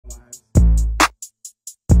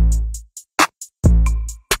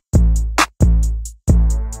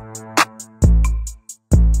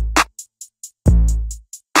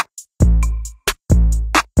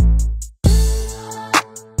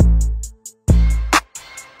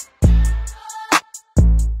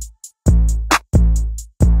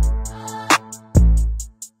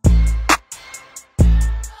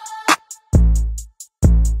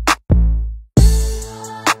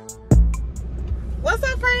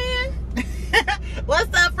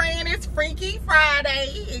What's up, friend? It's Freaky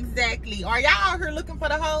Friday. Exactly. Are y'all out here looking for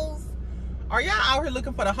the hoes? Are y'all out here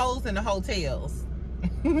looking for the hoes in the hotels?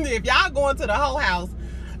 If y'all going to the whole house,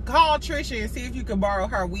 call Trisha and see if you can borrow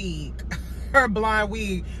her wig, her blonde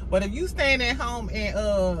wig. But if you staying at home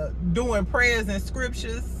and doing prayers and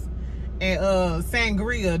scriptures and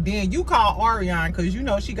sangria, then you call Ariane, because you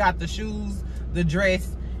know she got the shoes, the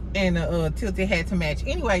dress, and the tilted hat to match.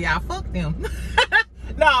 Anyway, y'all, fuck them.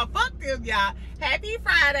 No, fuck them, y'all. Happy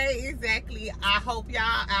Friday. Exactly. I hope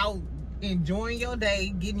y'all out enjoying your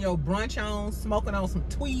day, getting your brunch on, smoking on some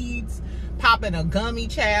tweeds, popping a gummy,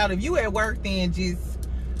 child. If you at work, then just,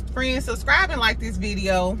 friends, subscribe and like this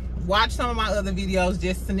video. Watch some of my other videos.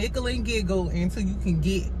 Just snickle and giggle until you can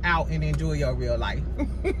get out and enjoy your real life.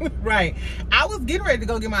 Right. I was getting ready to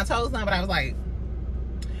go get my toes done, but I was like,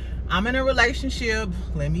 I'm in a relationship.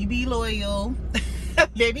 Let me be loyal.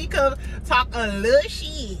 Let me come talk a little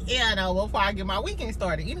shit, you know, before I get my weekend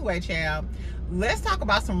started. Anyway, child, let's talk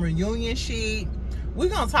about some reunion shit. We're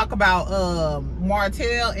going to talk about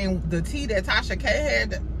Martell and the tea that Tasha K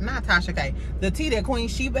had, not Tasha K, the tea that Queen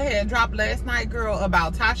Sheba had dropped last night, girl,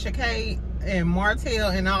 about Tasha K and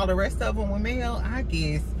Martell and all the rest of them with Mel, I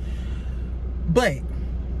guess. But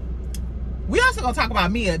we also going to talk about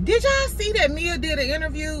Mia. Did y'all see that Mia did an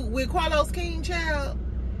interview with Carlos King, child?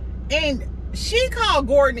 And she called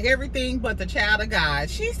Gordon everything but the child of God.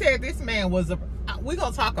 She said this man was a... We're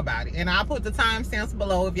going to talk about it. And I'll put the timestamps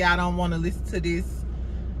below if y'all don't want to listen to this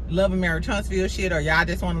Love and Marriage Huntsville shit, or y'all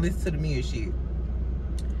just want to listen to the Mia shit.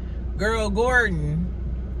 Girl, Gordon.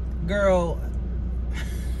 Girl.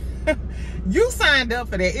 You signed up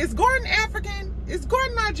for that. Is Gordon African? Is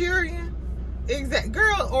Gordon Nigerian? Exact.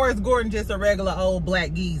 Girl, or is Gordon just a regular old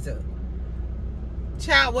black geezer?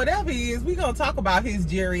 Child, whatever he is, we gonna talk about his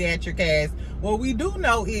geriatric ass. What we do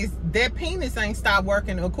know is that penis ain't stopped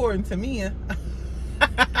working, according to Mia.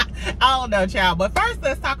 I don't know, child. But first,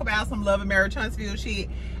 let's talk about some Love and Marriage Huntsville shit.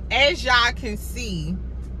 As y'all can see,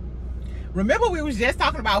 remember we was just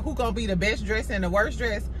talking about who gonna be the best dressed and the worst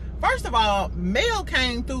dressed. First of all, Mel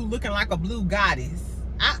came through looking like a blue goddess.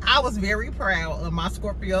 I was very proud of my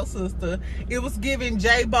Scorpio sister. It was giving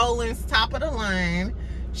Jay Boland's top of the line.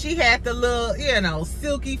 She had the little, you know,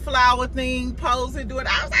 silky flower thing posing, doing.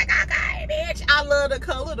 I was like, okay, bitch. I love the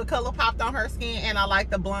color. The color popped on her skin, and I like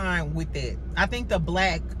the blonde with it. I think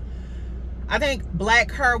black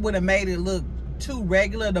hair would have made it look too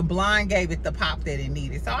regular. The blonde gave it the pop that it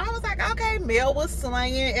needed. So I was like, okay, Mel was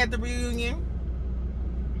slaying at the reunion.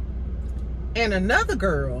 And another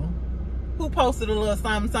girl who posted a little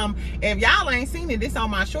something. If y'all ain't seen it, it's on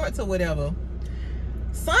my shorts or whatever.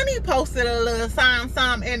 Sunni posted a little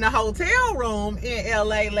something in the hotel room in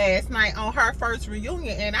LA last night on her first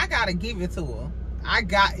reunion, and I gotta give it to her.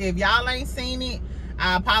 If y'all ain't seen it,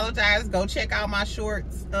 I apologize. Go check out my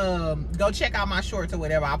shorts. Go check out my shorts or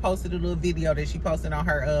whatever. I posted a little video that she posted on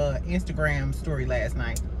her Instagram story last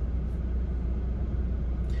night.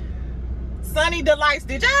 Sunni Delights.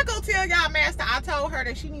 Did y'all go tell y'all master I told her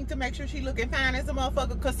that she needs to make sure she looking fine as a motherfucker?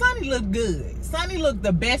 Because Sunni looked good. Sunni looked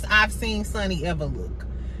the best I've seen Sunni ever look.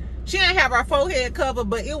 She didn't have her forehead covered,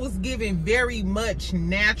 but it was giving very much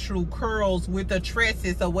natural curls with the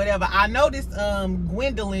tresses or whatever. I noticed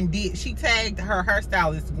Gwendolyn did. She tagged her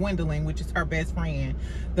hairstylist, Gwendolyn, which is her best friend.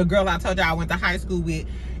 The girl I told y'all I went to high school with.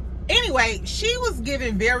 Anyway, she was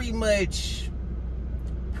giving very much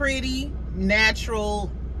pretty,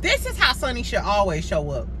 natural. This is how Sunni should always show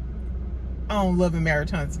up on Love and Marriage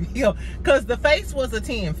Huntsville, because the face was a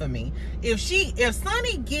 10 for me. If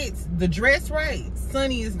Sunni gets the dress right,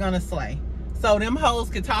 Sunni is gonna slay. So them hoes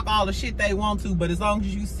can talk all the shit they want to, but as long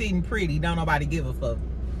as you sitting pretty, don't nobody give a fuck.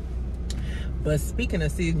 But speaking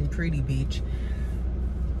of sitting pretty, bitch,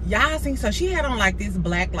 y'all seen, so she had on like this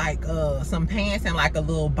black, like some pants and like a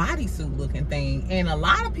little bodysuit looking thing, and a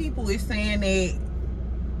lot of people is saying that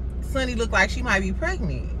Sunni looked like she might be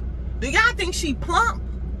pregnant. Do y'all think she plump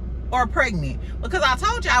or pregnant? Because I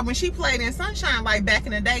told y'all when she played in Sunshine, like back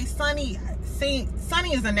in the day, Sunni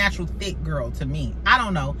is a natural thick girl to me. I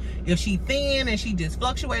don't know if she thin and she just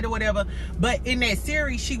fluctuated or whatever, but in that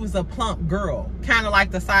series she was a plump girl, kind of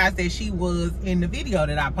like the size that she was in the video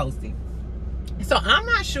that I posted. So I'm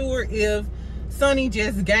not sure if Sunni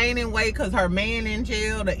just gaining weight because her man in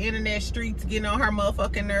jail, the internet streets getting on her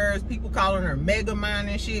motherfucking nerves, people calling her mega mind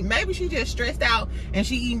and shit. Maybe she just stressed out and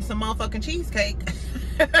she eating some motherfucking cheesecake.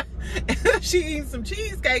 She eating some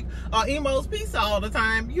cheesecake or Emo's pizza all the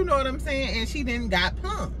time, you know what I'm saying, and she didn't got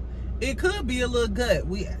plump. It could be a little gut.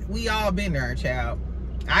 We all been there, child.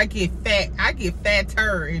 I get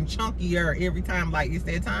fatter and chunkier every time, like it's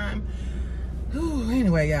that time. Whew,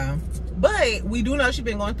 anyway, y'all, But we do know she's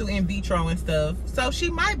been going through in vitro and stuff. So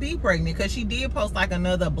she might be pregnant, because she did post like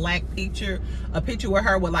another black picture, a picture with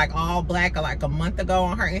her with like all black like a month ago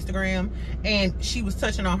on her Instagram. And she was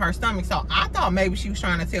touching on her stomach. So I thought maybe she was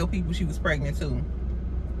trying to tell people she was pregnant too.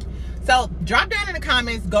 So drop down in the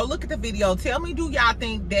comments, go look at the video. Tell me, do y'all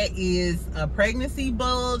think that is a pregnancy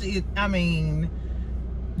bulge? I mean,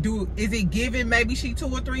 is it given maybe she 2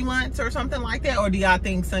 or 3 months or something like that? Or do y'all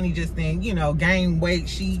think Sunni just think, you know, gain weight?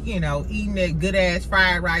 She, you know, eating that good ass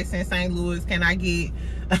fried rice in St. Louis. Can I get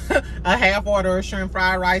a half order of shrimp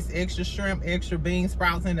fried rice, extra shrimp, extra bean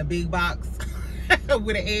sprouts in a big box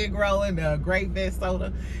with an egg roll and a great vest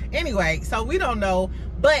soda? Anyway, so we don't know.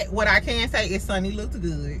 But what I can say is Sunni looks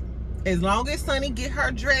good. As long as Sunni get her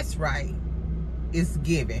dress right, it's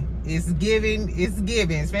giving. It's giving. It's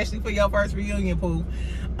giving, especially for your first reunion, Pooh.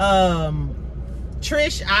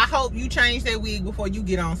 Trish, I hope you change that wig before you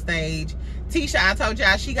get on stage. Tisha, I told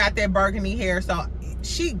y'all she got that burgundy hair, so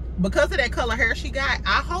she, because of that color hair she got,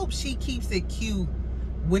 I hope she keeps it cute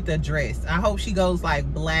with the dress. I hope she goes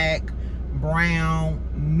like black, brown,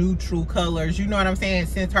 neutral colors. You know what I'm saying?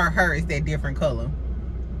 Since her hair is that different color.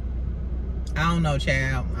 I don't know,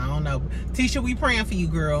 child. I don't know. Tisha, we praying for you,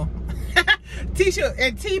 girl. Tisha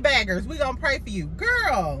and T-baggers, we gonna pray for you,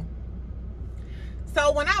 girl.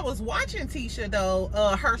 So when I was watching Tisha though,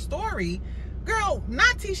 her story, girl,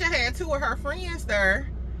 not Tisha had 2 of her friends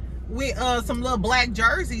there with some little black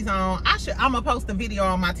jerseys on. I'm gonna post a video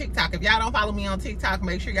on my TikTok. If y'all don't follow me on TikTok,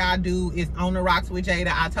 make sure y'all do. It's On The Rocks with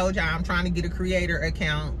Jayda. I told y'all I'm trying to get a creator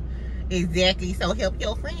account. Exactly, so help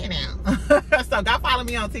your friend out. So go follow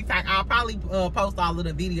me on TikTok. I'll probably post all of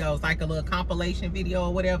the videos, like a little compilation video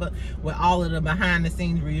or whatever, with all of the behind the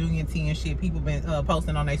scenes reunion tea and shit people been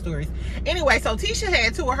posting on their stories. Anyway, so Tisha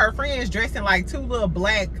had 2 of her friends dressed in like 2 little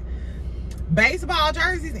black baseball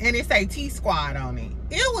jerseys, and it say T-Squad on it.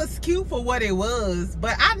 It was cute for what it was,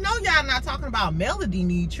 but I know y'all not talking about Melody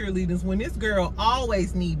need cheerleaders when this girl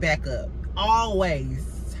always need backup. Always.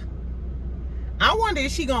 I wonder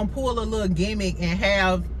if she gonna pull a little gimmick and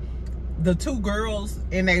have the 2 girls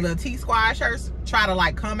in their little T-Squad shirts try to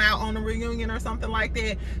like come out on the reunion or something like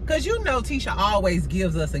that. Cause you know Tisha always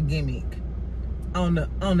gives us a gimmick on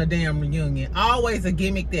the damn reunion. Always a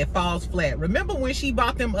gimmick that falls flat. Remember when she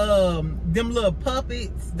bought them little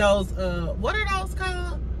puppets? Those what are those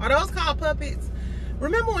called? Are those called puppets?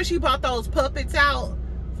 Remember when she bought those puppets out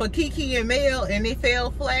for Kiki and Mel and it fell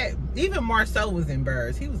flat? Even Marceau was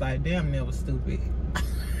embarrassed. He was like, damn, that was stupid.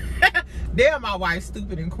 Damn, my wife's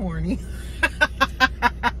stupid and corny.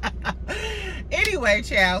 Anyway,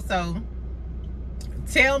 child, so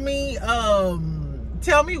tell me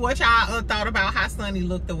what y'all thought about how Sunni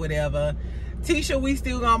looked or whatever. Tisha, we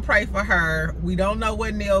still gonna pray for her. We don't know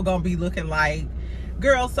what Neil gonna be looking like.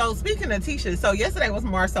 Girl, so speaking of Tisha, so yesterday was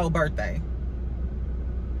Marceau's birthday.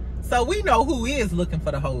 So we know who is looking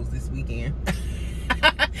for the hoes this weekend.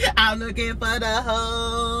 I'm looking for the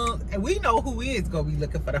hoes. And we know who is going to be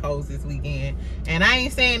looking for the hoes this weekend. And I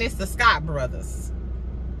ain't saying it's the Scott brothers.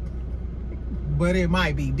 But it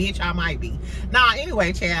might be. Bitch, I might be. Nah,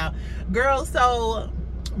 anyway, child. Girl, so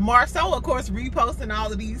Marceau, of course, reposting all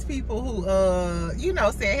of these people who, you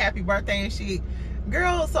know, said happy birthday and shit.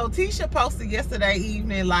 Girl, so Tisha posted yesterday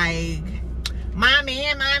evening like, my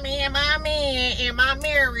man in my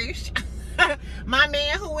marriage. My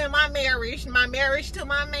man who in my marriage to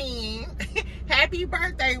my man. Happy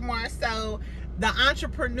birthday, Marceau. The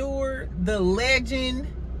entrepreneur, the legend,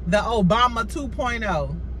 the Obama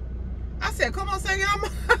 2.0. I said, come on, say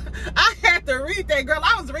I had to read that, girl.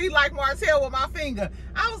 I was reading like Martell with my finger.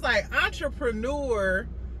 I was like, entrepreneur,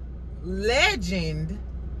 legend,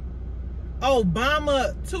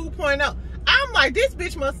 Obama 2.0. I'm like, this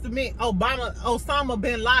bitch must have meant Osama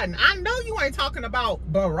bin Laden. I know you ain't talking about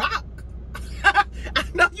Barack. I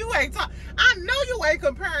know you ain't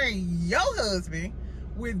comparing your husband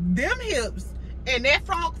with them hips and that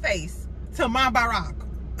frog face to my Barack.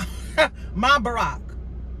 My Barack.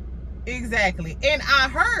 Exactly. And I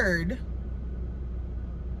heard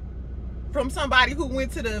from somebody who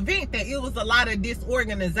went to the event that it was a lot of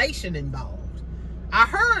disorganization involved. I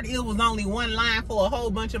heard it was only one line for a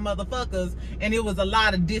whole bunch of motherfuckers, and it was a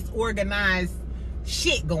lot of disorganized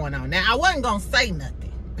shit going on. Now, I wasn't gonna say nothing.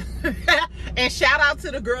 And shout out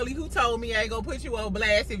to the girlie who told me I ain't gonna put you on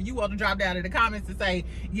blast. If you want to drop down in the comments and say,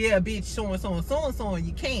 yeah, bitch, so and so and so and so, and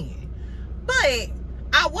you can. But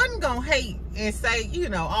I wasn't gonna hate and say, you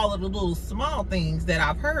know, all of the little small things that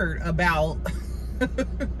I've heard about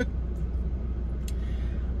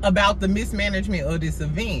about the mismanagement of this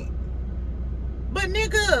event. But but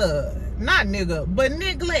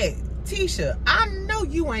neglect. Tisha, I know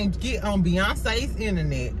you ain't get on Beyonce's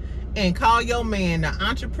internet and call your man the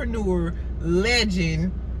entrepreneur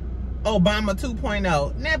legend Obama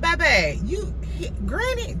 2.0. Now, baby,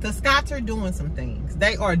 granted, the Scotts are doing some things.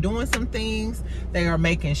 They are doing some things. They are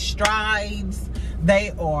making strides.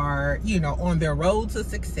 They are, you know, on their road to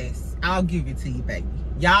success. I'll give it to you, baby.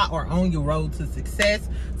 Y'all are on your road to success.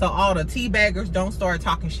 So all the teabaggers, don't start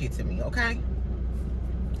talking shit to me, okay?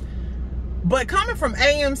 But coming from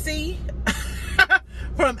AMC,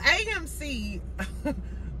 from AMC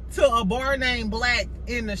to a bar named Black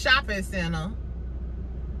in the shopping center,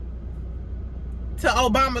 to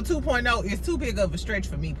Obama 2.0 is too big of a stretch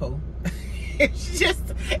for me, Pooh. It's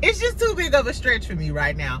just too big of a stretch for me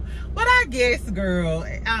right now. But I guess, girl,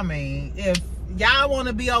 I mean, if y'all want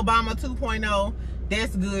to be Obama 2.0,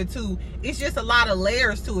 that's good too. It's just a lot of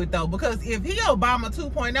layers to it though, because if he Obama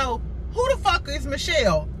 2.0, who the fuck is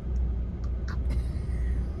Michelle?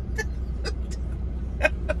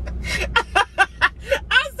 I'm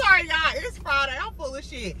sorry, y'all. It's Friday. I'm full of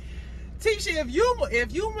shit. Tisha,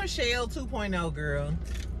 if you Michelle 2.0, girl,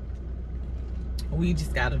 we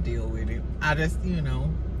just gotta deal with it. I just, you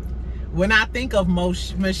know, when I think of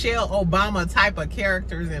Michelle Obama type of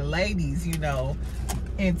characters and ladies, you know,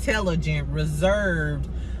 intelligent, reserved,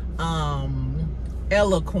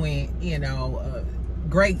 eloquent, you know,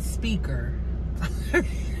 great speaker.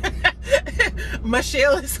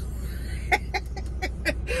 Michelle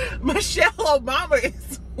Obama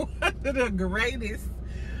is one of the greatest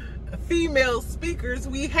female speakers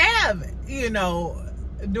we have, you know,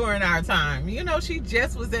 during our time. You know, she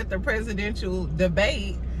just was at the presidential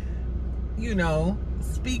debate, you know,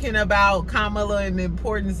 speaking about Kamala and the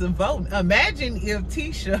importance of voting. Imagine if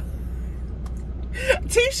Tisha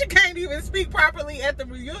can't even speak properly at the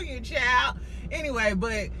reunion, child. Anyway,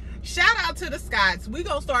 but shout out to the Scotts. We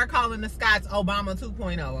gonna start calling the Scotts Obama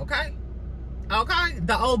 2.0, okay? Okay?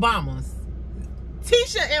 The Obamas.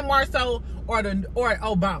 Tisha and Marceau or the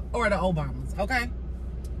Obamas, okay?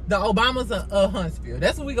 The Obamas of Huntsville.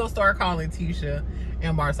 That's what we gonna start calling Tisha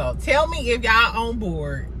and Marceau. Tell me if y'all on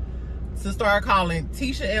board to start calling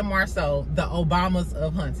Tisha and Marceau the Obamas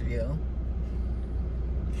of Huntsville.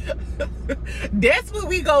 That's what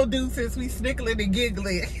we gonna do since we snickling and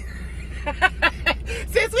giggling.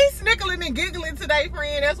 Since we snickling and giggling today,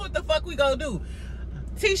 friend, that's what the fuck we gonna do.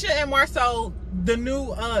 Tisha and Marceau, the new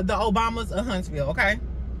the Obamas of Huntsville, okay?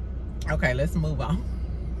 Okay, let's move on.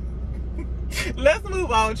 Let's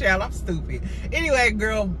move on, child. I'm stupid. Anyway,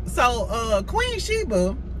 girl, so Queen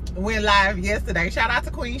Sheba went live yesterday. Shout out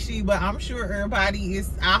to Queen Sheba. I'm sure everybody is,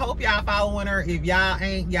 I hope y'all following her. If y'all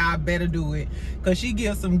ain't, y'all better do it, because she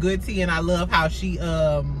gives some good tea, and I love how she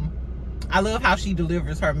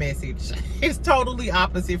delivers her message. It's totally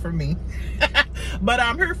opposite for me. But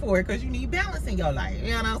I'm here for it, because you need balance in your life.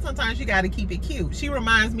 You know, sometimes you got to keep it cute. She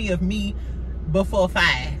reminds me of me before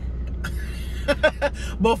 5.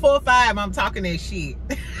 Before 5, I'm talking that shit.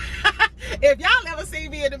 If y'all ever see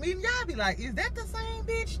me at the meeting, y'all be like, is that the same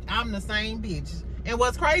bitch? I'm the same bitch. And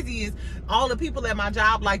what's crazy is all the people at my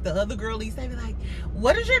job, like the other girlies, they be like,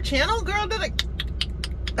 what is your channel, girl? They're like,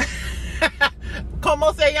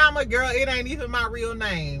 como se llama, girl? It ain't even my real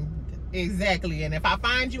name. Exactly. And if I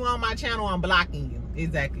find you on my channel, I'm blocking you.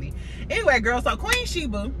 Exactly. Anyway, girl, so Queen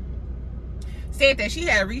Sheba said that she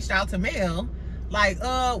had reached out to Mel, like,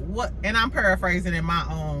 what, and I'm paraphrasing in my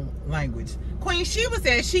own language. Queen Sheba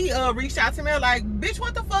said she reached out to Mel like, bitch,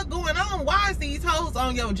 what the fuck going on? Why is these hoes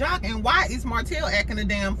on your jock? And why is Martell acting a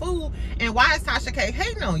damn fool? And why is Tasha K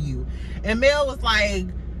hating on you? And Mel was like,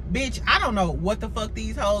 bitch, I don't know what the fuck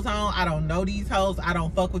these hoes on. I don't know these hoes. I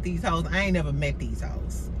don't fuck with these hoes. I ain't never met these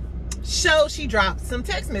hoes. So she dropped some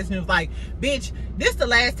text messages like, bitch, this the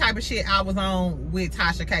last type of shit I was on with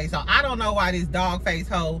Tasha K. So I don't know why this dog face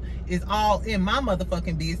hoe is all in my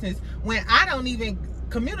motherfucking business when I don't even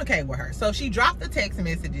communicate with her. So she dropped the text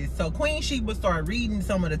messages. So Queen Sheba started reading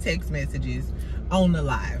some of the text messages on the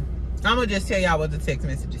live. I'm gonna just tell y'all what the text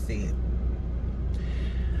messages said.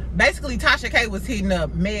 Basically, Tasha K was hitting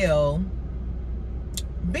up Mel,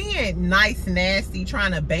 being nice, nasty,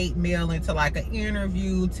 trying to bait Mel into like an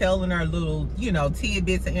interview, telling her little, you know,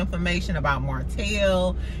 tidbits of information about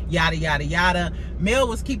Martell, yada, yada, yada. Mel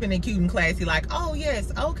was keeping it cute and classy, like, oh,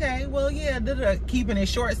 yes, okay, well, yeah, keeping it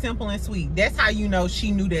short, simple, and sweet. That's how you know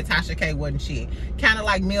she knew that Tasha K wasn't shit. Kind of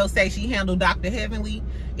like Mel say she handled Dr. Heavenly.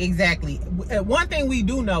 Exactly. One thing we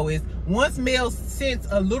do know is once Mel sense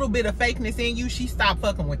a little bit of fakeness in you, she stopped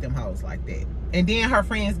fucking with them hoes like that. And then her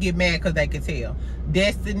friends get mad because they could tell.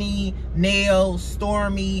 Destiny, Nell,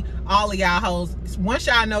 Stormy, all of y'all hoes. Once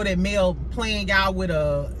y'all know that Mel playing y'all with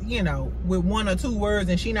a, you know, with 1 or 2 words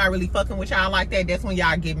and she not really fucking with y'all like that, that's when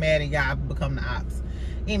y'all get mad and y'all become the ops.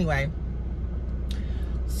 Anyway.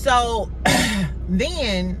 So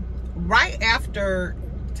then right after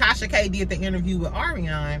Tasha K did the interview with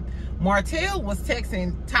Ariane, Martell was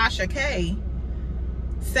texting Tasha K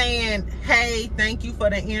saying, hey, thank you for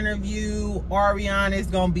the interview. Ariane is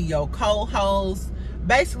gonna be your co-host.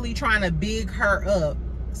 Basically trying to big her up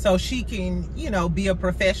so she can, you know, be a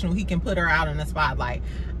professional. He can put her out in the spotlight.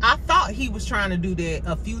 I thought he was trying to do that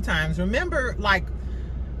a few times. Remember, like,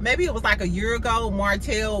 maybe it was like a year ago,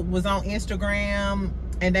 Martell was on Instagram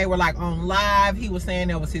and they were like on live. He was saying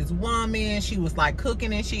that was his woman. She was like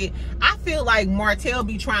cooking and shit. I feel like Martell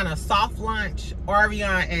be trying to soft launch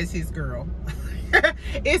Ariane as his girl.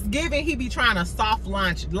 It's giving he be trying to soft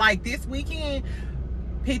launch. Like this weekend,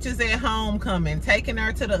 pictures at homecoming, taking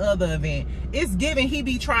her to the other event. It's giving he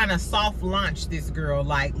be trying to soft launch this girl.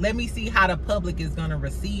 Like, let me see how the public is gonna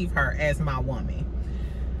receive her as my woman.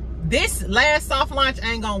 This last soft launch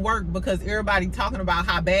ain't gonna work because everybody talking about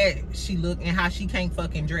how bad she look and how she can't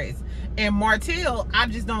fucking dress. And Martell, I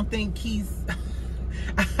just don't think he's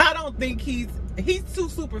I don't think he's too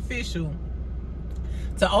superficial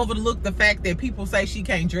to overlook the fact that people say she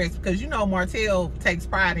can't dress, because you know Martell takes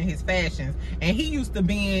pride in his fashions, and he used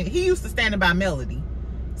to standing by Melody,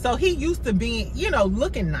 so he used to being, you know,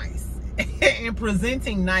 looking nice and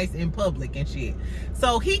presenting nice in public and shit.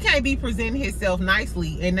 So he can't be presenting himself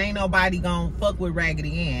nicely and ain't nobody gonna fuck with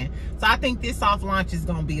Raggedy Ann. So I think this soft launch is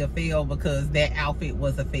gonna be a fail because that outfit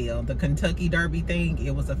was a fail. The Kentucky Derby thing,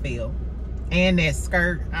 it was a fail. And that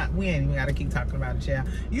skirt, we ain't even gotta keep talking about it, child.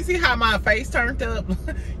 You see how my face turned up?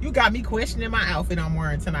 You got me questioning my outfit I'm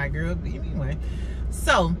wearing tonight, girl. Anyway,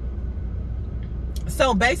 so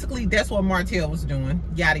basically that's what Martell was doing.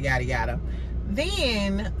 Yada, yada, yada.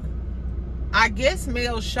 Then, I guess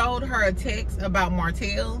Mel showed her a text about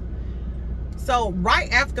Martell. So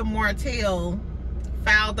right after Martell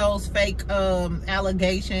filed those fake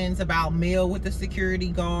allegations about Mel with the security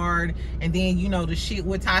guard, and then, you know, the shit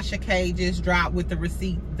with Tasha K just dropped with the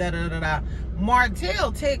receipt,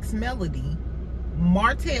 Martell texts Melody.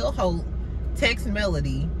 Martell Holt texts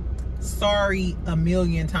Melody, sorry a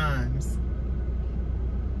million times.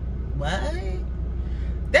 What?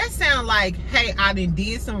 That sound like, hey, I done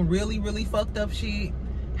did some really, really fucked up shit.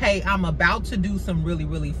 Hey, I'm about to do some really,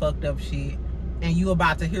 really fucked up shit, and you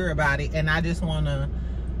about to hear about it, and I just want to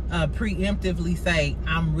preemptively say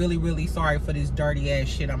I'm really, really sorry for this dirty ass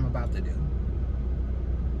shit I'm about to do.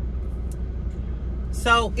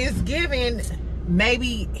 So it's given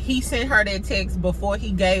maybe he sent her that text before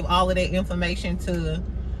he gave all of that information to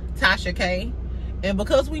Tasha K, and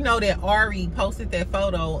because we know that Ari posted that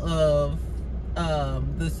photo of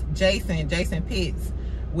this Jason Pitts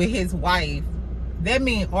with his wife, that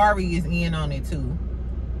means Ari is in on it too.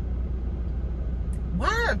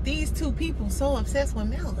 Why are these two people so obsessed with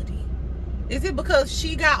Melody? Is it because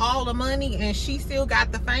she got all the money and she still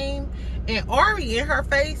got the fame? And Ari, in her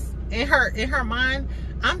face, in her mind,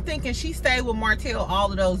 I'm thinking she stayed with Martell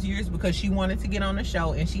all of those years because she wanted to get on the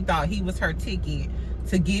show and she thought he was her ticket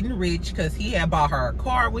to getting rich, because he had bought her a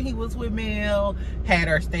car when he was with Mel, had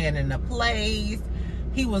her stand in the place,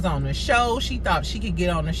 he was on the show, she thought she could get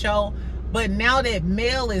on the show. But now that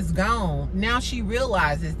Mel is gone, now she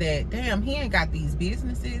realizes that, damn, he ain't got these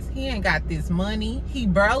businesses, he ain't got this money, he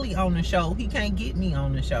barely on the show, he can't get me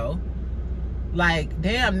on the show. Like,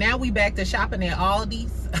 damn, now we back to shopping at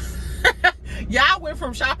Aldi's. Y'all went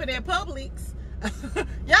from shopping at Publix.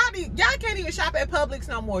 Y'all can't even shop at Publix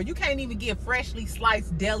no more. You can't even get freshly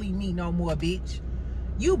sliced deli meat no more, bitch.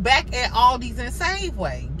 You back at Aldi's and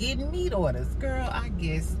Safeway getting meat orders. Girl, I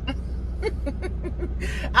guess.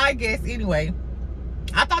 I guess. Anyway,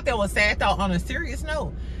 I thought that was sad though. On a serious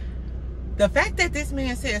note, the fact that this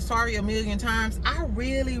man said sorry a million times, I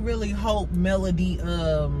really, really hope Melody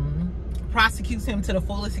prosecutes him to the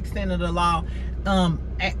fullest extent of the law.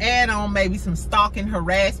 Add on maybe some stalking,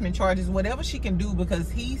 harassment charges, whatever she can do, because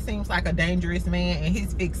he seems like a dangerous man, and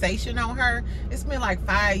his fixation on her, it's been like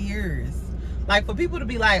 5 years. Like, for people to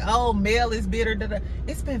be like, oh, Mel is bitter,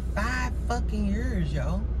 it's been 5 fucking years,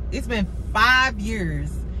 yo. It's been 5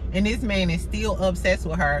 years, and this man is still obsessed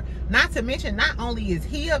with her. Not to mention, not only is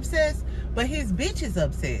he obsessed, but his bitch is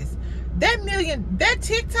obsessed. That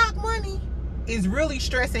TikTok money is really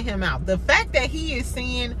stressing him out. The fact that he is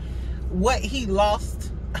seeing what he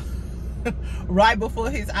lost right before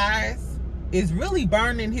his eyes is really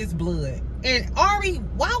burning his blood. And Ari,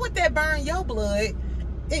 why would that burn your blood?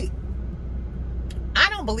 I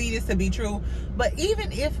don't believe this to be true, but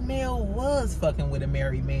even if Mel was fucking with a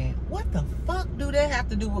married man, what the fuck do that have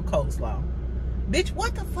to do with coleslaw? Bitch,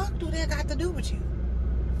 what the fuck do that got to do with you?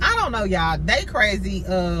 I don't know, y'all. They crazy.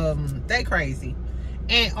 They crazy.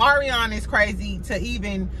 And Ariane is crazy to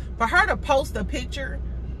even, for her to post a picture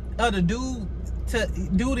of the dude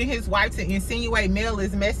and his wife to insinuate Mel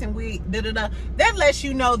is messing with that lets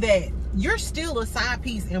you know that you're still a side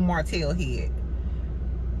piece in Martell head.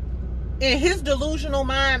 In his delusional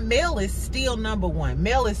mind, Mel is still number one.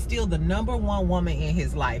 Mel is still the number one woman in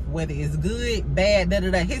his life, whether it's good, bad,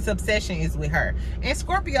 his obsession is with her. And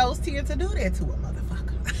Scorpios tend to do that to a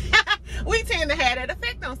motherfucker. We tend to have that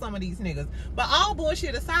effect on some of these niggas. But all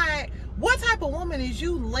bullshit aside, what type of woman is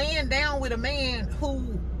you laying down with a man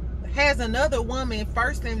who has another woman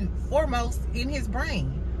first and foremost in his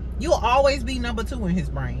brain? You'll always be number two in his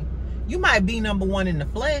brain. You might be number one in the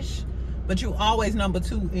flesh, but you always number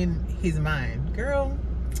two in his mind. Girl,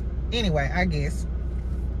 anyway, I guess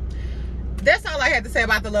that's all I had to say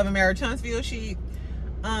about the Love and Marriage Huntsville shit.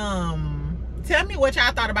 Tell me what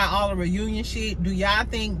y'all thought about all the reunion shit. Do y'all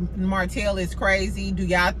think Martell is crazy? Do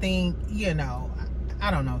y'all think, you know,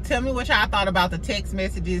 I don't know. Tell me what y'all thought about the text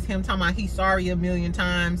messages, him talking about he's sorry a million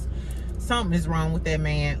times. Something is wrong with that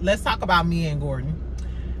man. Let's talk about Mia and Gordon,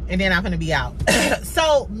 and then I'm gonna be out.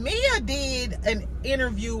 So Mia did an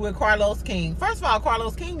interview with Carlos King. First of all,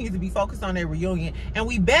 Carlos King needs to be focused on their reunion, and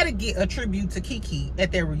we better get a tribute to Kiki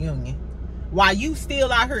at their reunion. While you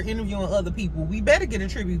still out here interviewing other people, we better get a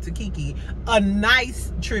tribute to Kiki, a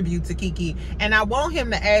nice tribute to Kiki. And I want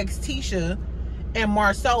him to ask Tisha and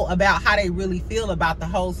Marceau about how they really feel about the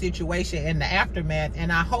whole situation and the aftermath.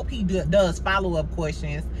 And I hope he does follow-up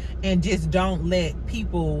questions and just don't let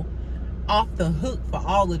people off the hook for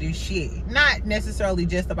all of this shit. Not necessarily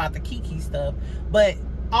just about the Kiki stuff, but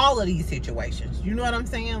all of these situations. You know what I'm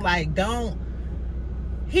saying? Like,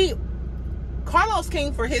 Carlos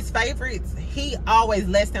King, for his favorites, he always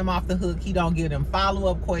lets them off the hook. He don't give them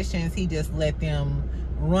follow-up questions. He just let them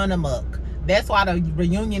run amok. That's why the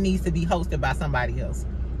reunion needs to be hosted by somebody else.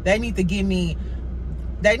 They need to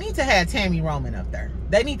have Tammy Roman up there.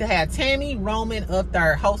 They need to have Tammy Roman up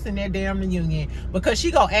there hosting their damn reunion, because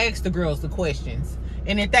she gonna ask the girls the questions.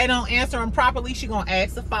 And if they don't answer them properly, she gonna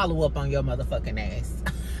ask a follow-up on your motherfucking ass.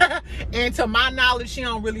 And to my knowledge, she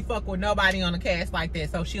don't really fuck with nobody on the cast like that.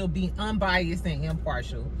 So she'll be unbiased and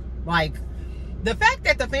impartial. Like, the fact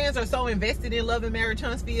that the fans are so invested in Love and Marriage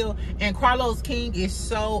Huntsville, and Carlos King is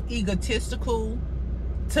so egotistical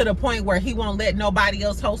to the point where he won't let nobody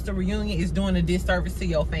else host a reunion, is doing a disservice to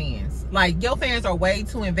your fans. Like, your fans are way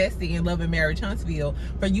too invested in Love and Marriage Huntsville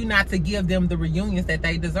for you not to give them the reunions that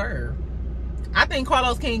they deserve. I think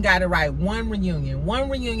Carlos King got it right. One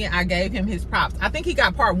reunion, I gave him his props. I think he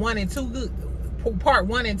got part 1 and 2 good,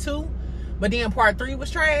 but then part 3 was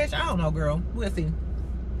trash. I don't know, girl. We'll see.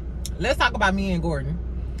 Let's talk about Mia and Gordon.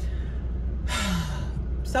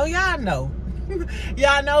 So y'all know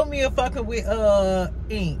Mia fucking with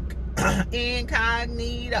Ink.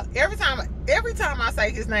 Incognito. Every time I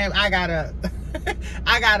say his name, I gotta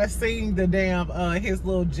sing the damn his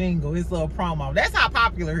little jingle, his little promo. That's how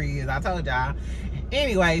popular he is. I told y'all.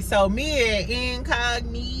 Anyway, so Mia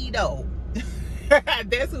Incognito.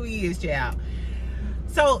 That's who he is, child.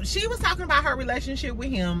 So she was talking about her relationship with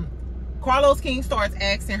him. Carlos King starts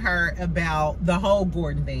asking her about the whole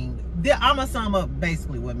Gordon thing. I'm gonna sum up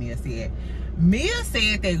basically what Mia said. Mia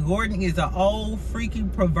said that Gordon is an old, freaky,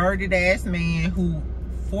 perverted ass man who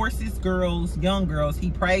forces young girls,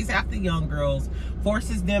 he preys after young girls,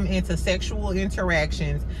 forces them into sexual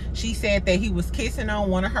interactions. She said that he was kissing on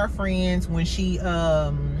one of her friends when she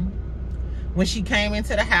came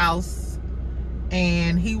into the house,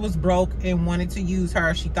 and he was broke and wanted to use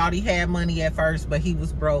her. She thought he had money at first, but he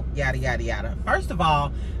was broke, yada yada yada. First of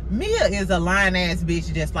all, Mia is a lying ass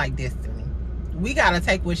bitch just like Destiny. We gotta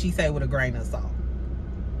take what she say with a grain of salt.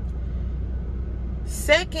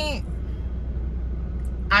 Second,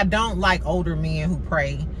 I don't like older men who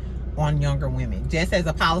prey on younger women. Just as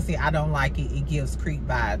a policy, I don't like it. It gives creep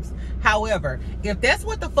vibes. However, if that's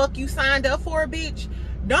what the fuck you signed up for, bitch,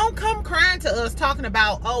 don't come crying to us talking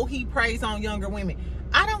about, oh, he preys on younger women.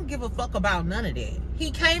 I don't give a fuck about none of that.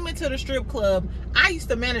 He came into the strip club. I used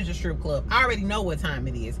to manage a strip club. I already know what time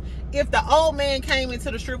it is. If the old man came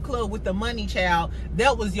into the strip club with the money, child,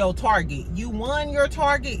 that was your target. You won your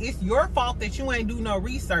target. It's your fault that you ain't do no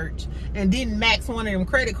research and didn't max one of them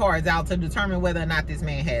credit cards out to determine whether or not this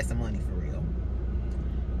man had some money for real.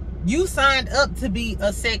 You signed up to be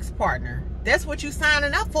a sex partner. That's what you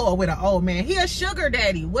signing up for with an old man. He a sugar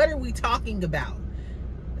daddy. What are we talking about?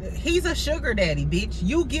 He's a sugar daddy, bitch.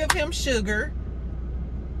 You give him sugar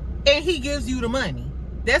and he gives you the money.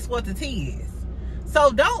 That's what the tea is.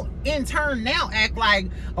 So don't in turn now act like,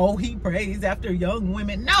 oh, he prays after young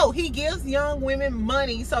women. No, he gives young women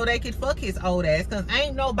money so they can fuck his old ass, because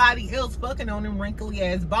ain't nobody else fucking on them wrinkly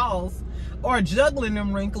ass balls or juggling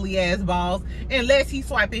them wrinkly ass balls unless he's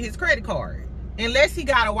swiping his credit card. unless he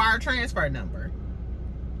got a wire transfer number.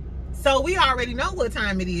 So we already know what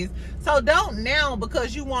time it is. So don't now,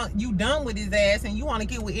 because you done with his ass and you want to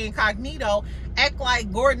get with incognito, act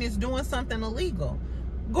like Gordon is doing something illegal.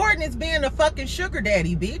 Gordon is being a fucking sugar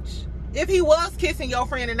daddy, bitch. If he was kissing your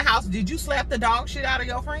friend in the house, did you slap the dog shit out of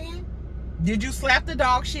your friend? Did you slap the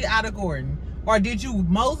dog shit out of Gordon? Or did you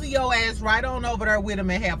mosey your ass right on over there with him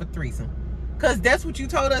and have a threesome? Because that's what you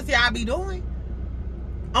told us y'all be doing.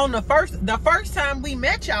 On the first time we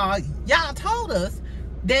met y'all, y'all told us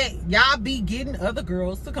that y'all be getting other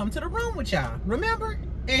girls to come to the room with y'all. Remember?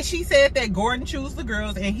 And she said that Gordon choose the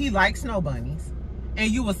girls and he likes snow bunnies.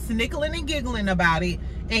 And you was snickling and giggling about it.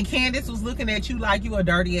 And Candace was looking at you like you a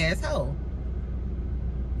dirty asshole.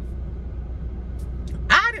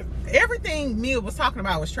 Everything Mia was talking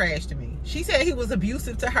about was trash to me. She said he was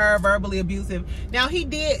abusive to her, verbally abusive. Now, he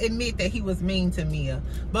did admit that he was mean to Mia.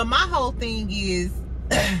 But my whole thing is,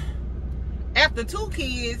 after 2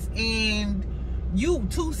 kids and you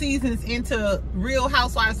 2 seasons into Real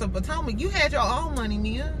Housewives of Potomac, you had your own money,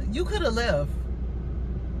 Mia. You could have left.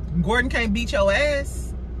 Gordon can't beat your ass.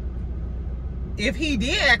 If he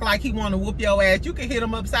did act like he want to whoop your ass, you could hit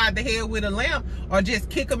him upside the head with a lamp or just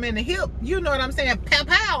kick him in the hip. You know what I'm saying? Pow,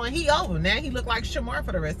 pow, and he over. Now he look like Shamar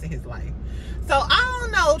for the rest of his life. So, I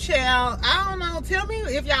don't know, child. I don't know. Tell me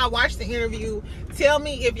if y'all watched the interview. Tell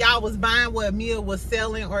me if y'all was buying what Mia was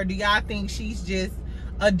selling, or do y'all think she's just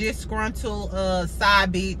a disgruntled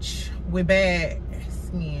side bitch with bad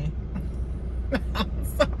skin?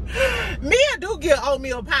 Mia do give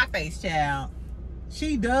oatmeal pie face, child.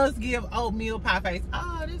 She does give oatmeal pie face.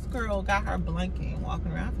 Oh, this girl got her blanket and walking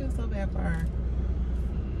around. I feel so bad for her.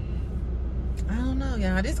 I don't know,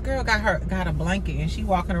 y'all. This girl got a blanket and she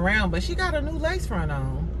walking around, but she got a new lace front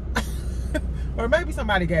on. Or maybe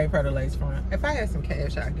somebody gave her the lace front. If I had some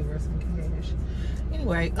cash, I'd give her some cash.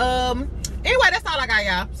 Anyway, that's all I got,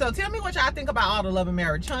 y'all. So tell me what y'all think about all the Love and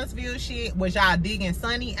Marriage Huntsville shit. Was y'all digging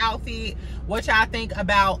Sunni outfit? What y'all think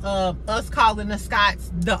about us calling the Scotts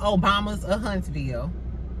the Obamas of Huntsville?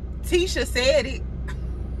 Tisha said it.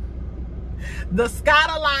 The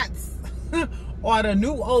Scott-a-lots are the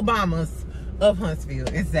new Obamas of Huntsville.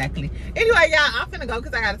 Exactly. Anyway, y'all, I'm finna go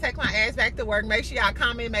because I gotta take my ass back to work. Make sure y'all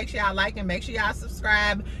comment, make sure y'all like, and make sure y'all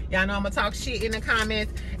subscribe. Y'all know I'm gonna talk shit in the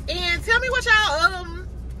comments. And tell me what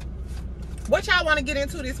y'all want to get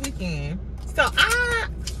into this weekend. So I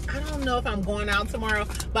don't know if I'm going out tomorrow,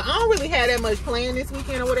 but I don't really have that much planned this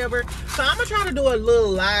weekend or whatever. So I'm gonna try to do a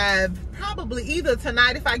little live, probably either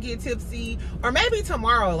tonight if I get tipsy, or maybe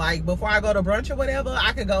tomorrow, like before I go to brunch or whatever.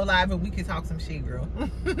 I could go live and we could talk some shit, girl.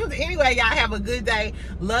 Anyway, y'all have a good day.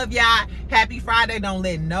 Love y'all. Happy Friday. Don't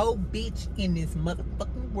let no bitch in this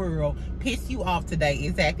motherfucking world piss you off today.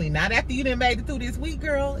 Exactly. Not after you done made it through this week,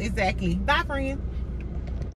 girl. Exactly. Bye, friend.